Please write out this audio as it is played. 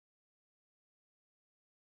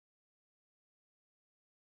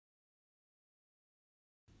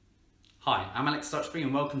Hi, I'm Alex Stutchbury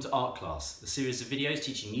and welcome to ARTClass, the series of videos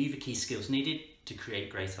teaching you the key skills needed to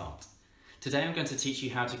create great art. Today I'm going to teach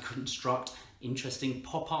you how to construct interesting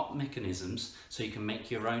pop-up mechanisms so you can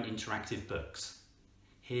make your own interactive books.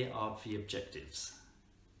 Here are the objectives.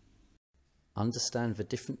 Understand the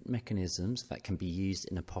different mechanisms that can be used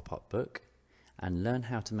in a pop-up book and learn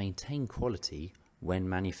how to maintain quality when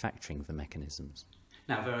manufacturing the mechanisms.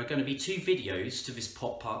 Now there are going to be two videos to this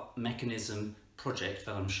pop-up mechanism project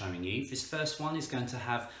that I'm showing you. This first one is going to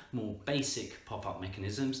have more basic pop-up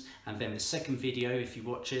mechanisms, and then the second video, if you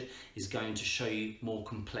watch it, is going to show you more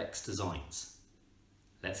complex designs.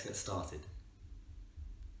 Let's get started.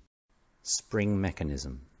 Spring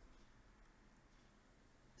mechanism.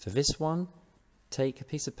 For this one, take a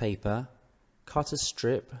piece of paper, cut a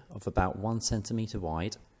strip of about 1 centimetre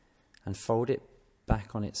wide and fold it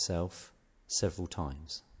back on itself several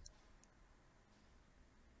times.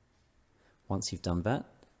 Once you've done that,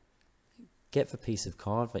 get the piece of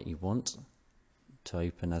card that you want to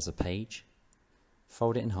open as a page,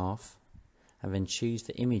 fold it in half, and then choose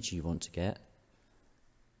the image you want to get.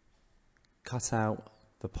 Cut out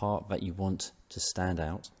the part that you want to stand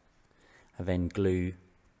out, and then glue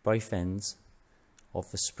both ends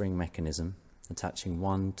of the spring mechanism, attaching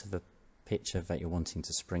one to the picture that you're wanting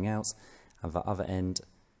to spring out, and the other end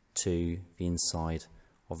to the inside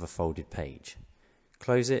of the folded page.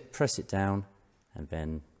 Close it, press it down, and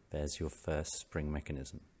then there's your first spring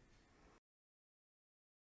mechanism.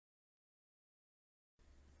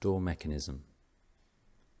 Door mechanism.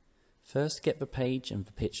 First, get the page and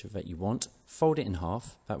the picture that you want, fold it in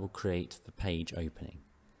half, that will create the page opening.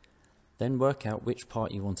 Then work out which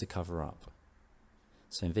part you want to cover up.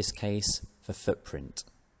 So in this case, the footprint.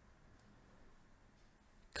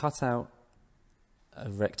 Cut out a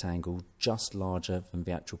rectangle just larger than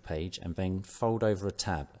the actual page and then fold over a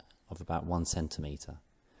tab of about 1 centimetre.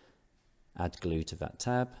 Add glue to that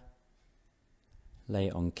tab, lay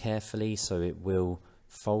it on carefully so it will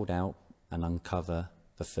fold out and uncover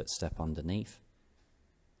the footstep underneath.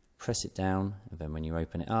 Press it down, and then when you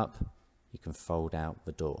open it up, you can fold out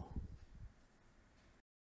the door.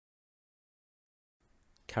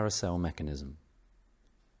 Carousel mechanism.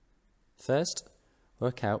 First,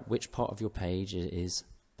 work out which part of your page it is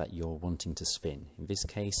that you're wanting to spin, in this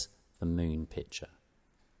case the moon picture.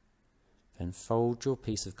 Then fold your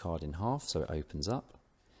piece of card in half so it opens up,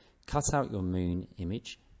 cut out your moon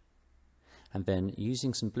image, and then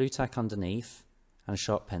using some blue tack underneath and a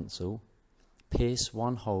sharp pencil, pierce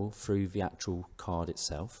one hole through the actual card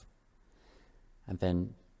itself, and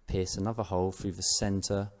then pierce another hole through the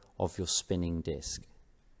centre of your spinning disc.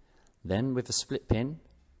 Then with a split pin,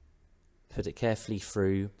 put it carefully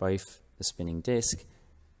through both the spinning disc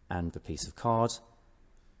and the piece of card,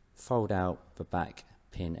 fold out the back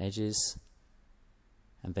pin edges,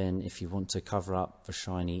 and then if you want to cover up the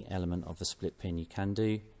shiny element of the split pin you can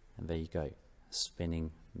do, and there you go, a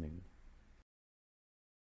spinning moon.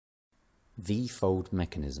 V-fold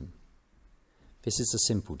mechanism. This is a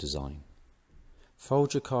simple design.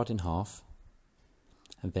 Fold your card in half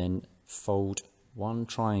and then fold one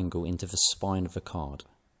triangle into the spine of the card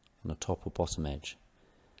on the top or bottom edge.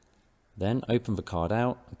 Then open the card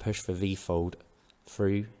out and push the V-fold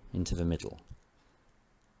through into the middle,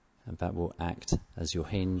 and that will act as your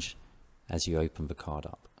hinge as you open the card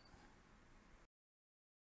up.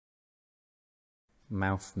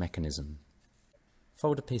 Mouth mechanism.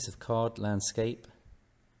 Fold a piece of card landscape,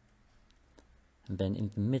 and then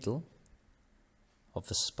in the middle of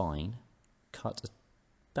the spine cut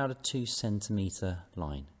about a 2 centimetre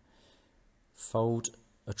line. Fold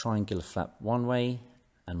a triangular flap one way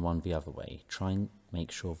and one the other way. Try and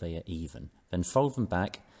make sure they are even. Then fold them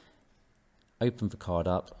back, open the card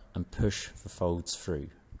up and push the folds through.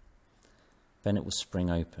 Then it will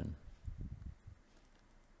spring open.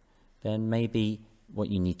 Then maybe what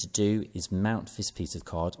you need to do is mount this piece of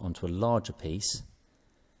card onto a larger piece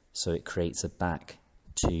so it creates a back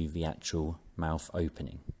to the actual mouth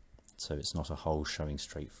opening, so it's not a hole showing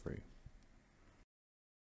straight through.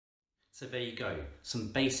 So there you go, some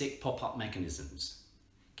basic pop-up mechanisms.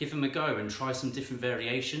 Give them a go and try some different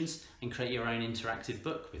variations and create your own interactive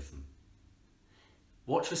book with them.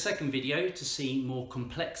 Watch the second video to see more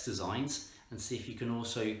complex designs and see if you can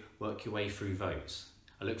also work your way through those.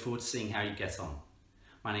 I look forward to seeing how you get on.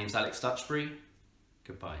 My name's Alex Stutchbury.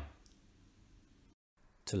 Goodbye.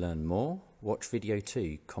 To learn more, watch video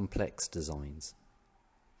 2, Complex Designs.